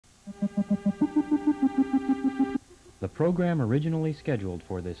The program originally scheduled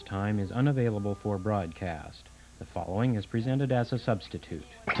for this time is unavailable for broadcast. The following is presented as a substitute.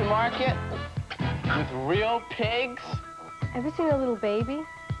 To market with real pigs. Ever seen a little baby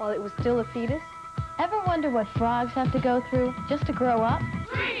while it was still a fetus? Ever wonder what frogs have to go through just to grow up?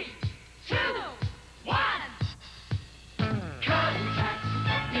 3, 2, 1. Contact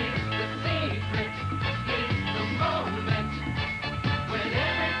is the secret, is the moment when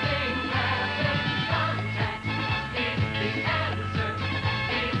everything happens. Contact is the answer,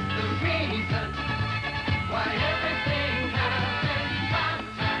 is the reason why everything happens.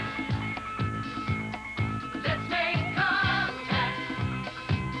 Contact. Let's make contact.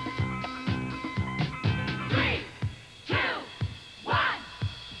 3, 2, 1.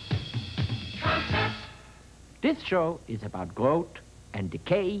 Contact. This show is about growth and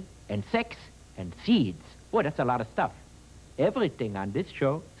decay and sex and seeds. Oh, that's a lot of stuff. Everything on this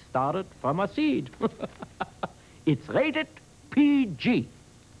show started from a seed. It's rated PG.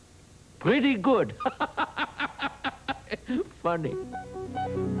 Pretty good. Funny.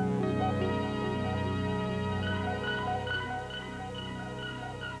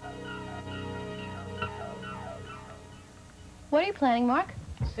 What are you planning, Mark?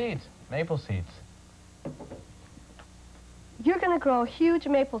 Seeds, maple seeds. You're gonna grow a huge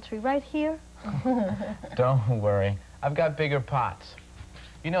maple tree right here? Don't worry, I've got bigger pots.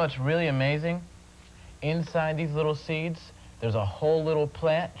 You know, it's really amazing. Inside these little seeds, there's a whole little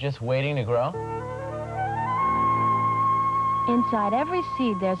plant just waiting to grow. Inside every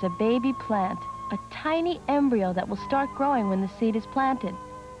seed, there's a baby plant, a tiny embryo that will start growing when the seed is planted.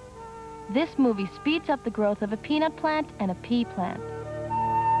 This movie speeds up the growth of a peanut plant and a pea plant.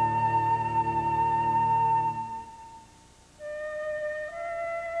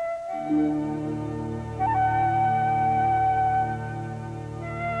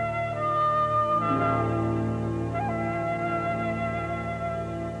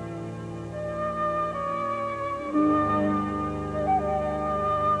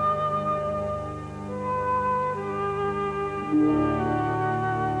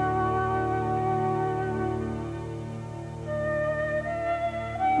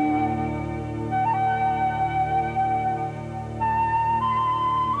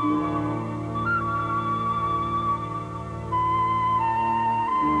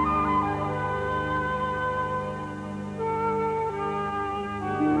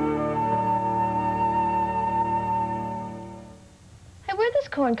 Where'd this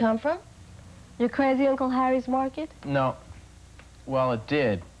corn come from? Your crazy Uncle Harry's market? No. Well, it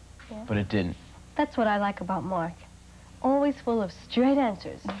did, Yeah. but it didn't. That's what I like about Mark. Always full of straight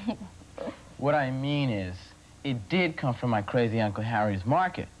answers. What I mean is, it did come from my crazy Uncle Harry's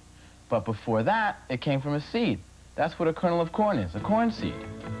market. But before that, it came from a seed. That's what a kernel of corn is, a corn seed.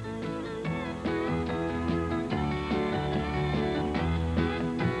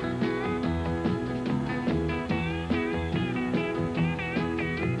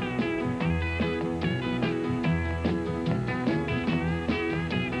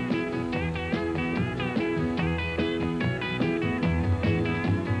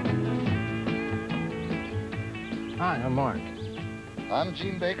 Hi, I'm Mark. I'm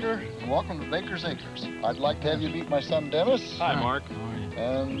Gene Baker, and welcome to Bakers Akers. I'd like to have you meet my son Dennis. Hi, Mark.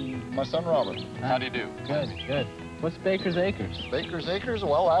 And my son Robert. How do you do? Good, good. What's Bakers Akers? Bakers Akers,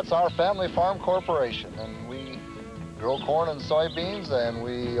 well, that's our family farm corporation, and we grow corn and soybeans, and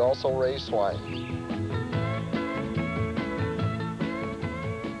we also raise swine.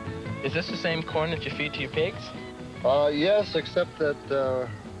 Is this the same corn that you feed to your pigs? Yes, except that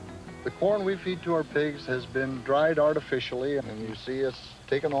the corn we feed to our pigs has been dried artificially, and you see it's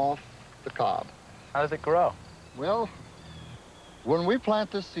taken off the cob. How does it grow? Well, when we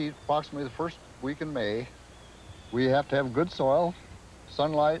plant this seed, approximately the first week in May, we have to have good soil,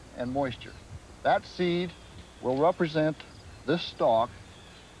 sunlight, and moisture. That seed will represent this stalk,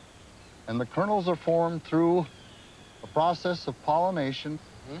 and the kernels are formed through a process of pollination.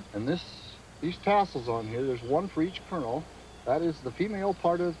 And these tassels on here, there's one for each kernel. That is the female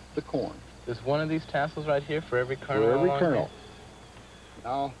part of the corn. There's one of these tassels right here for every kernel? For every along kernel. here?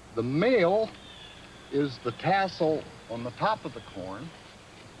 Now, the male is the tassel on the top of the corn,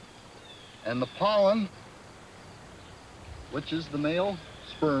 and the pollen, which is the male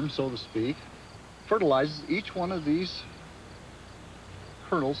sperm, so to speak, fertilizes each one of these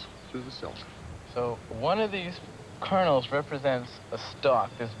kernels through the silk. So one of these kernels represents a stalk,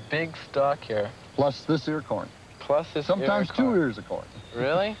 this big stalk here. Plus this ear corn. Plus this Sometimes ear 2 corn. ears of corn.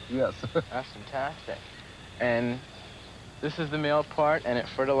 Really? Yes. That's fantastic. And this is the male part, and it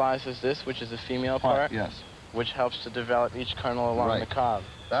fertilizes this, which is the female part? Yes. which helps to develop each kernel along the cob.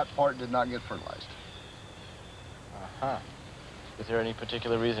 That part did not get fertilized. Uh-huh. Is there any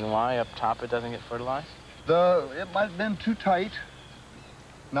particular reason why up top it doesn't get fertilized? It might have been too tight,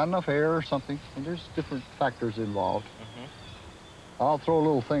 not enough air or something. And there's different factors involved. I'll throw a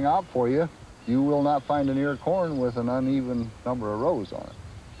little thing out for you. You will not find an ear of corn with an uneven number of rows on it.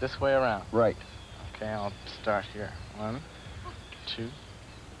 This way around? Right. Okay, I'll start here. 1, 2,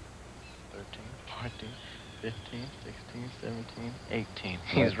 13, 14, 15, 16, 17, 18.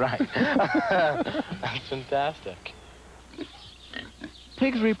 He's right. That's fantastic.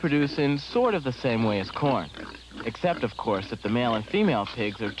 Pigs reproduce in sort of the same way as corn, except, of course, that the male and female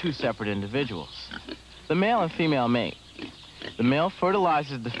pigs are two separate individuals. The male and female mate. The male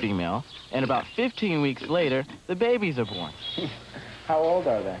fertilizes the female, and about 15 weeks later, the babies are born. How old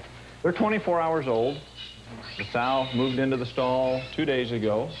are they? They're 24 hours old. The sow moved into the stall 2 days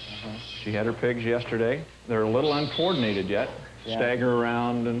ago. She had her pigs yesterday. They're a little uncoordinated yet, stagger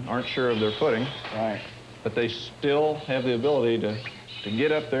around and aren't sure of their footing. Right. But they still have the ability to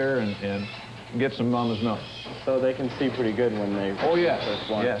get up there and get some mama's milk. So they can see pretty good when they... Oh, yes,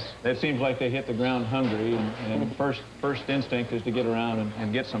 first one. yes. It seems like they hit the ground hungry, and first instinct is to get around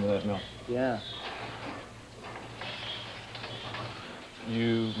and get some of that milk. Yeah.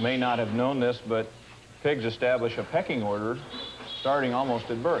 You may not have known this, but pigs establish a pecking order starting almost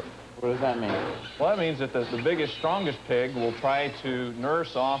at birth. What does that mean? Well, that means that the biggest, strongest pig will try to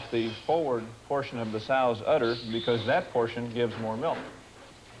nurse off the forward portion of the sow's udder because that portion gives more milk.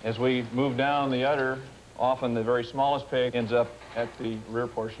 As we move down the udder, often the very smallest pig ends up at the rear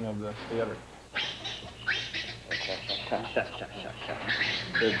portion of the udder.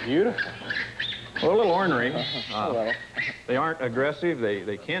 They're beautiful. Well, a little ornery. A little. They aren't aggressive.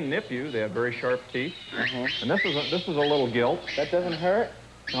 They can nip you. They have very sharp teeth. And this is a little gilt. That doesn't hurt?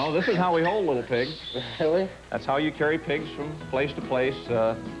 No, this is how we hold little pigs. Really? That's how you carry pigs from place to place.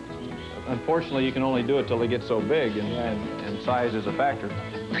 Unfortunately, you can only do it till they get so big, and size is a factor.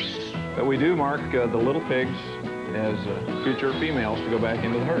 But we do mark the little pigs as future females to go back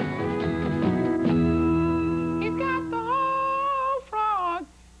into the herd. He's got the whole frog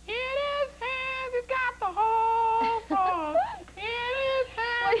in his hands. He's got the whole frog in his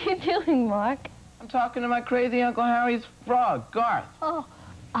hands. What are you doing, Mark? I'm talking to my crazy Uncle Harry's frog, Garth. Oh,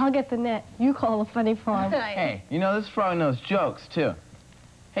 I'll get the net. You call a funny farm. Hey, you know, this frog knows jokes, too.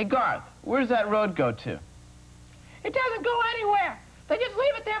 Hey, Garth, where does that road go to? It doesn't go anywhere. They just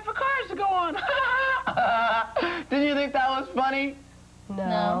leave it there for cars to go on. Didn't you think that was funny?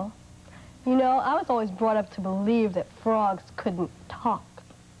 No. You know, I was always brought up to believe that frogs couldn't talk.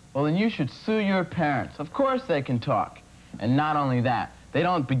 Well, then you should sue your parents. Of course they can talk. And not only that, they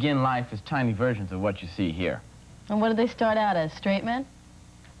don't begin life as tiny versions of what you see here. And what did they start out as, straight men?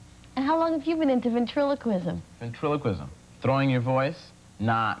 And how long have you been into ventriloquism? Ventriloquism. Throwing your voice?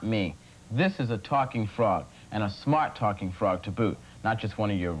 Not me. This is a talking frog, and a smart talking frog to boot, not just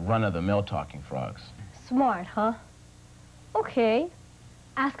one of your run-of-the-mill talking frogs. Smart, huh? Okay.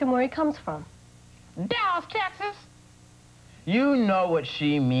 Ask him where he comes from. Dallas, Texas. You know what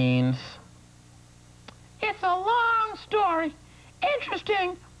she means. It's a long story.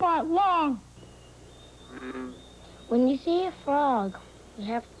 Interesting, but long. When you see a frog, you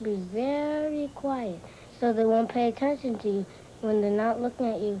have to be very quiet so they won't pay attention to you. When they're not looking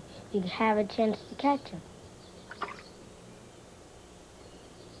at you, you have a chance to catch them.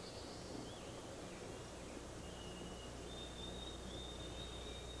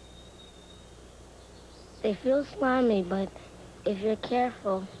 They feel slimy, but if you're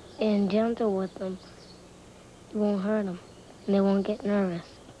careful and gentle with them, you won't hurt them, and they won't get nervous.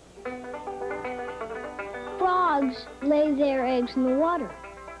 Frogs lay their eggs in the water.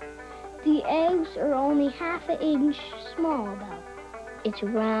 The eggs are only half an inch small about. It's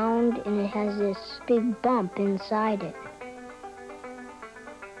round and it has this big bump inside it.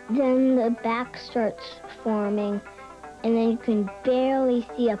 Then the back starts forming, and then you can barely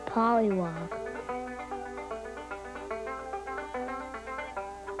see a pollywog.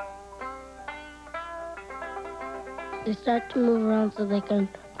 They start to move around so they can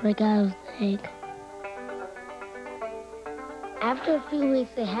break out of the egg. After a few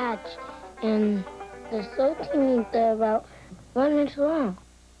weeks, they hatch, and they're so teeny they're about 1 inch long.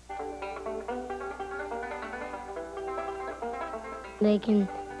 They can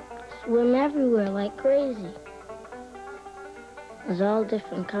swim everywhere like crazy. There's all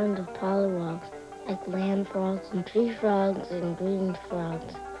different kinds of pollywogs, like land frogs and tree frogs and green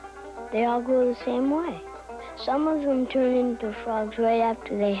frogs. They all grow the same way. Some of them turn into frogs right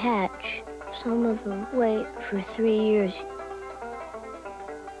after they hatch. Some of them wait for 3 years.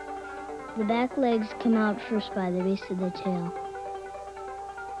 The back legs come out first by the base of the tail.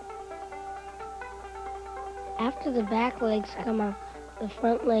 After the back legs come out, the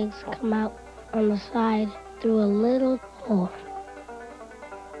front legs come out on the side through a little hole.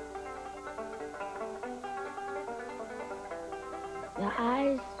 The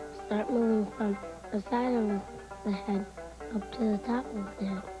eyes start moving from the side of the head up to the top of the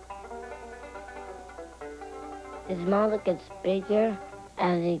head. His mouth gets bigger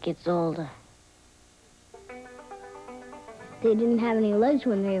as he gets older. They didn't have any legs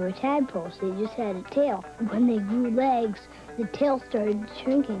when they were tadpoles. They just had a tail. When they grew legs, the tail started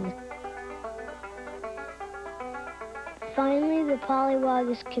shrinking. Finally, the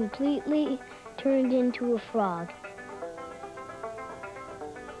pollywog is completely turned into a frog.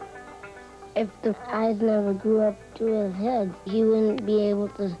 If the eyes never grew up to his head, he wouldn't be able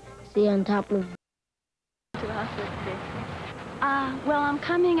to see on top of. Well, I'm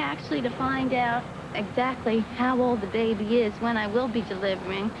coming actually to find out exactly how old the baby is when I will be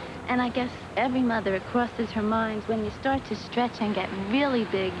delivering. And I guess every mother, it crosses her mind when you start to stretch and get really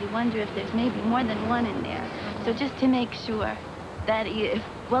big, you wonder if there's maybe more than one in there. So just to make sure that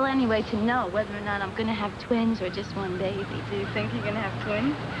well, anyway, to know whether or not I'm going to have twins or just one baby. Do you think you're going to have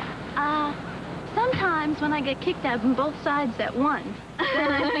twins? Sometimes when I get kicked out from both sides at once,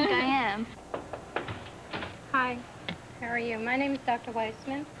 then I think I am. Hi. How are you? My name is Dr.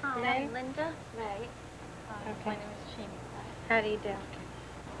 Weissman. Hi, I'm Linda. Right. Okay. My name is Jeannie. How do you do?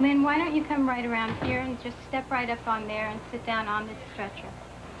 Lynn, why don't you come right around here and just step right up on there and sit down on this stretcher.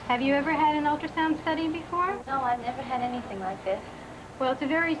 Have you ever had an ultrasound study before? No, I've never had anything like this. Well, it's a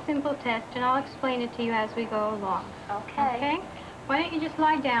very simple test, and I'll explain it to you as we go along. Okay. Okay? Why don't you just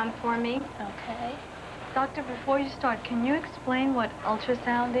lie down for me? Okay. Doctor, before you start, can you explain what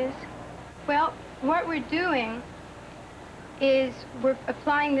ultrasound is? Well, what we're doing is we're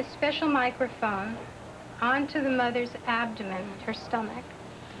applying this special microphone onto the mother's abdomen, her stomach,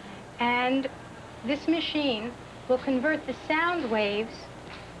 and this machine will convert the sound waves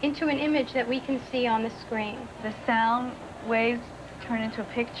into an image that we can see on the screen. The sound waves turn into a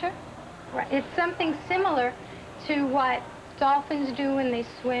picture? Right. It's something similar to what dolphins do when they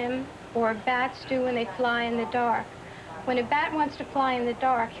swim or bats do when they fly in the dark. When a bat wants to fly in the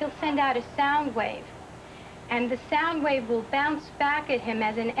dark, he'll send out a sound wave, and the sound wave will bounce back at him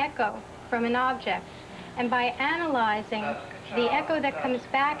as an echo from an object. And by analyzing the echo that comes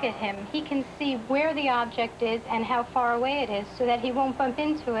back at him, he can see where the object is and how far away it is so that he won't bump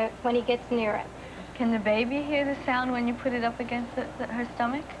into it when he gets near it. Can the baby hear the sound when you put it up against her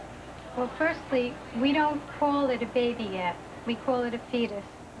stomach? Well, firstly, we don't call it a baby yet. We call it a fetus.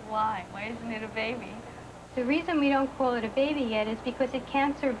 Why? Why isn't it a baby? The reason we don't call it a baby yet is because it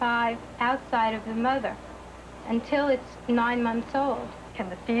can't survive outside of the mother until it's 9 months old. Can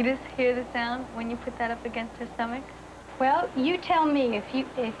the fetus hear the sound when you put that up against her stomach? Well, you tell me if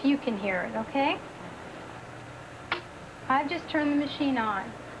you can hear it, okay? I've just turned the machine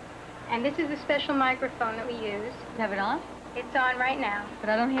on. And this is a special microphone that we use. You have it on? It's on right now. But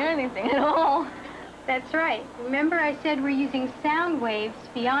I don't hear anything at all. That's right. Remember I said we're using sound waves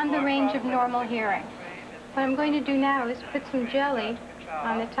beyond the range of normal hearing. What I'm going to do now is put some jelly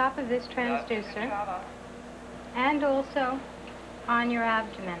on the top of this transducer and also on your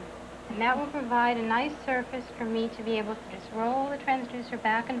abdomen. And that will provide a nice surface for me to be able to just roll the transducer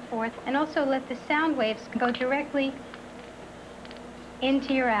back and forth and also let the sound waves go directly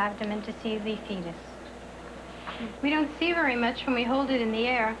into your abdomen to see the fetus. We don't see very much when we hold it in the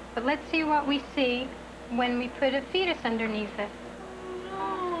air, but let's see what we see when we put a fetus underneath it.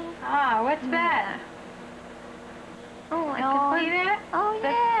 Ah, what's that? Oh, I can see that? Oh,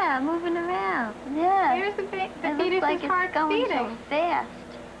 yeah, moving around. Yeah. Here's the It looks fetus's like heart it's going beating. so fast.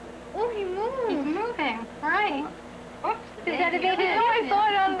 Oh, he moves. He's moving. Right. Oops. Is that a There baby? it is. Oh, I saw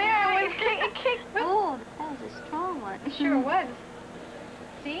it on there. It kicked. Oh, that was a strong one. It sure was.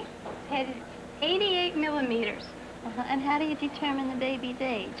 See? It's headed 88 millimeters. And how do you determine the baby's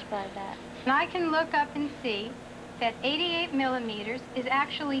age by that? And I can look up and see that 88 millimeters is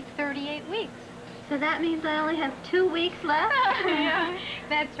actually 38 weeks. So that means I only have 2 weeks left? Yeah,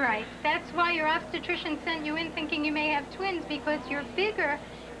 that's right. That's why your obstetrician sent you in thinking you may have twins, because you're bigger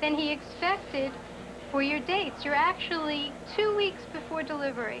than he expected for your dates. You're actually 2 weeks before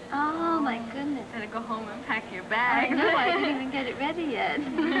delivery. Oh, my goodness. Better go home and pack your I bag. know, I didn't even get it ready yet.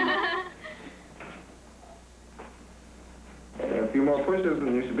 A few more pushes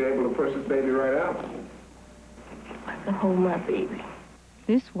and you should be able to push this baby right out. I can hold my baby.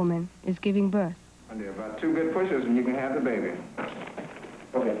 This woman is giving birth. Under about 2 good pushes and you can have the baby.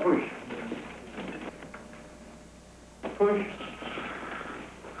 Okay, push. Push.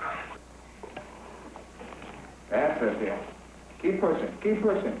 That's it, yeah. Keep pushing, keep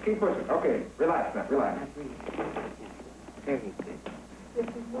pushing, keep pushing. Okay, relax now, relax. Very good. Good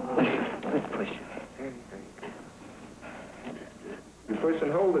push. Very, very good. You push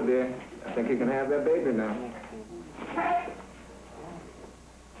and hold it there. I think you can have that baby now.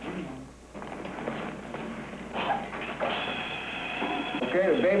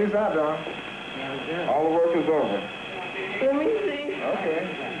 Okay, the baby's out, Don. All the work is over. Let me see. Okay.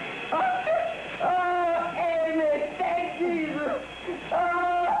 Oh, amen. Thank Jesus.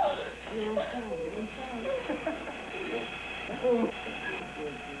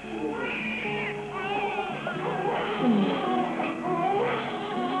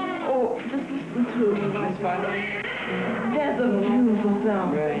 Oh, just listen to Miss Foster. That's a beautiful sound.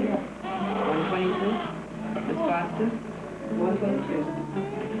 Right. 122. Miss Foster. 122.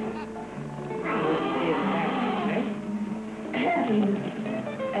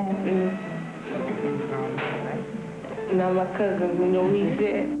 Now my cousin, you know, he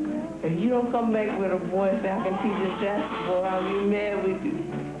said, if you don't come back with a boy so I can teach you that, boy, I'll be mad with you.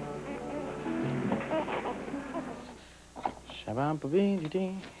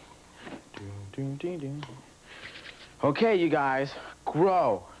 Okay, you guys,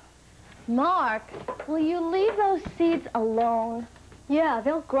 grow. Mark, will you leave those seeds alone? Yeah,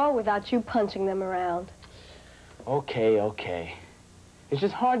 they'll grow without you punching them around. Okay, okay. It's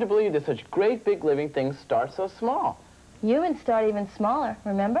just hard to believe that such great big living things start so small. Humans start even smaller,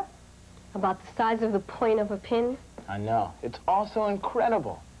 remember? About the size of the point of a pin. I know. It's all so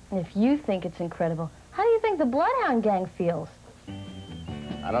incredible. And if you think it's incredible, how do you think the Bloodhound Gang feels?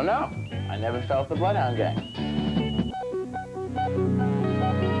 I don't know. I never felt the Bloodhound Gang.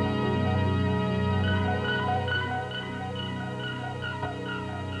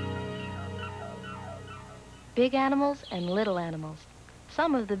 Big animals and little animals.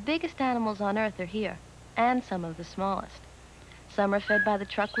 Some of the biggest animals on Earth are here, and some of the smallest. Some are fed by the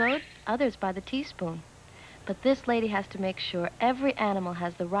truckload, others by the teaspoon. But this lady has to make sure every animal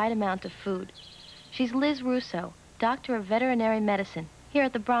has the right amount of food. She's Liz Russo, doctor of veterinary medicine, here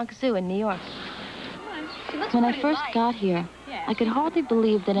at the Bronx Zoo in New York. When I first got here, I could hardly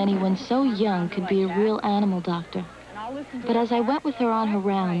believe that anyone so young could be a real animal doctor. But as I went with her on her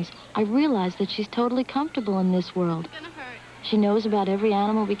rounds, I realized that she's totally comfortable in this world. She knows about every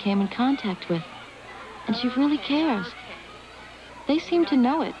animal we came in contact with, and she really cares. They seem to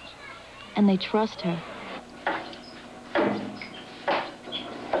know it, and they trust her.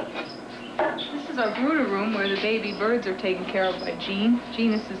 This is our brooder room where the baby birds are taken care of by Jean.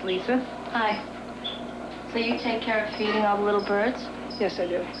 Jean, this is Lisa. Hi. So you take care of feeding all the little birds? Yes, I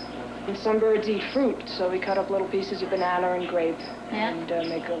do. And some birds eat fruit, so we cut up little pieces of banana and grape and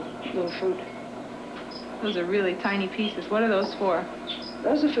make a little fruit. Those are really tiny pieces. What are those for?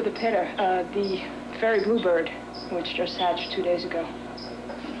 Those are for the pitter, the fairy bluebird, which just hatched 2 days ago.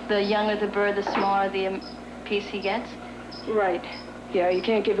 The younger the bird, the smaller the piece he gets? Right. Yeah, you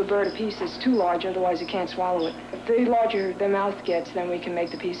can't give a bird a piece that's too large, otherwise it can't swallow it. If the larger the mouth gets, then we can make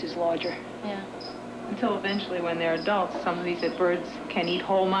the pieces larger. Yeah. Until eventually, when they're adults, some of these birds can eat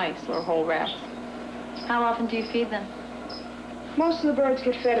whole mice or whole rats. How often do you feed them? Most of the birds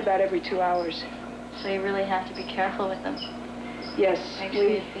get fed about every 2 hours. So you really have to be careful with them. Yes, Make sure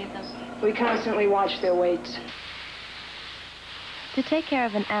you feed them. We constantly watch their weights. To take care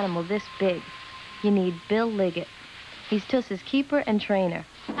of an animal this big, you need Bill Liggett. He's Tuss's keeper and trainer.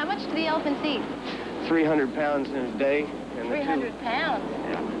 How much do the elephants eat? 300 pounds in a day. And 300 pounds?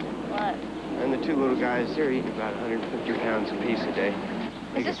 Yeah. What? And the two little guys, they're eating about 150 pounds apiece a day.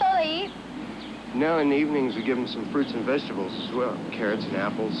 Is this all they eat? No, in the evenings we give them some fruits and vegetables as well, carrots and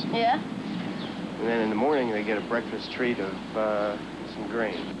apples. Yeah? And then in the morning they get a breakfast treat of some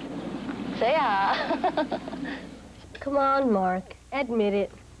grain. Say ah. Come on, Mark. Admit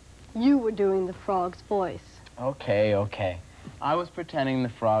it. You were doing the frog's voice. Okay, okay. I was pretending the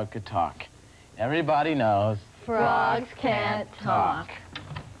frog could talk. Everybody knows. Frogs can't talk.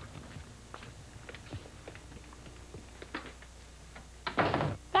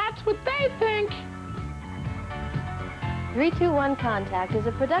 That's what they think. 321 Contact is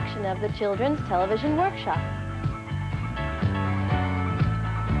a production of the Children's Television Workshop.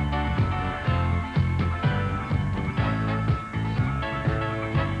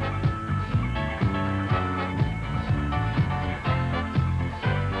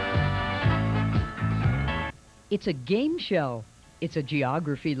 It's a game show. It's a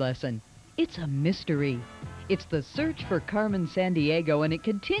geography lesson. It's a mystery. It's the search for Carmen Sandiego, and it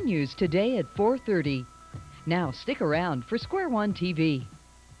continues today at 4:30. Now stick around for Square One TV.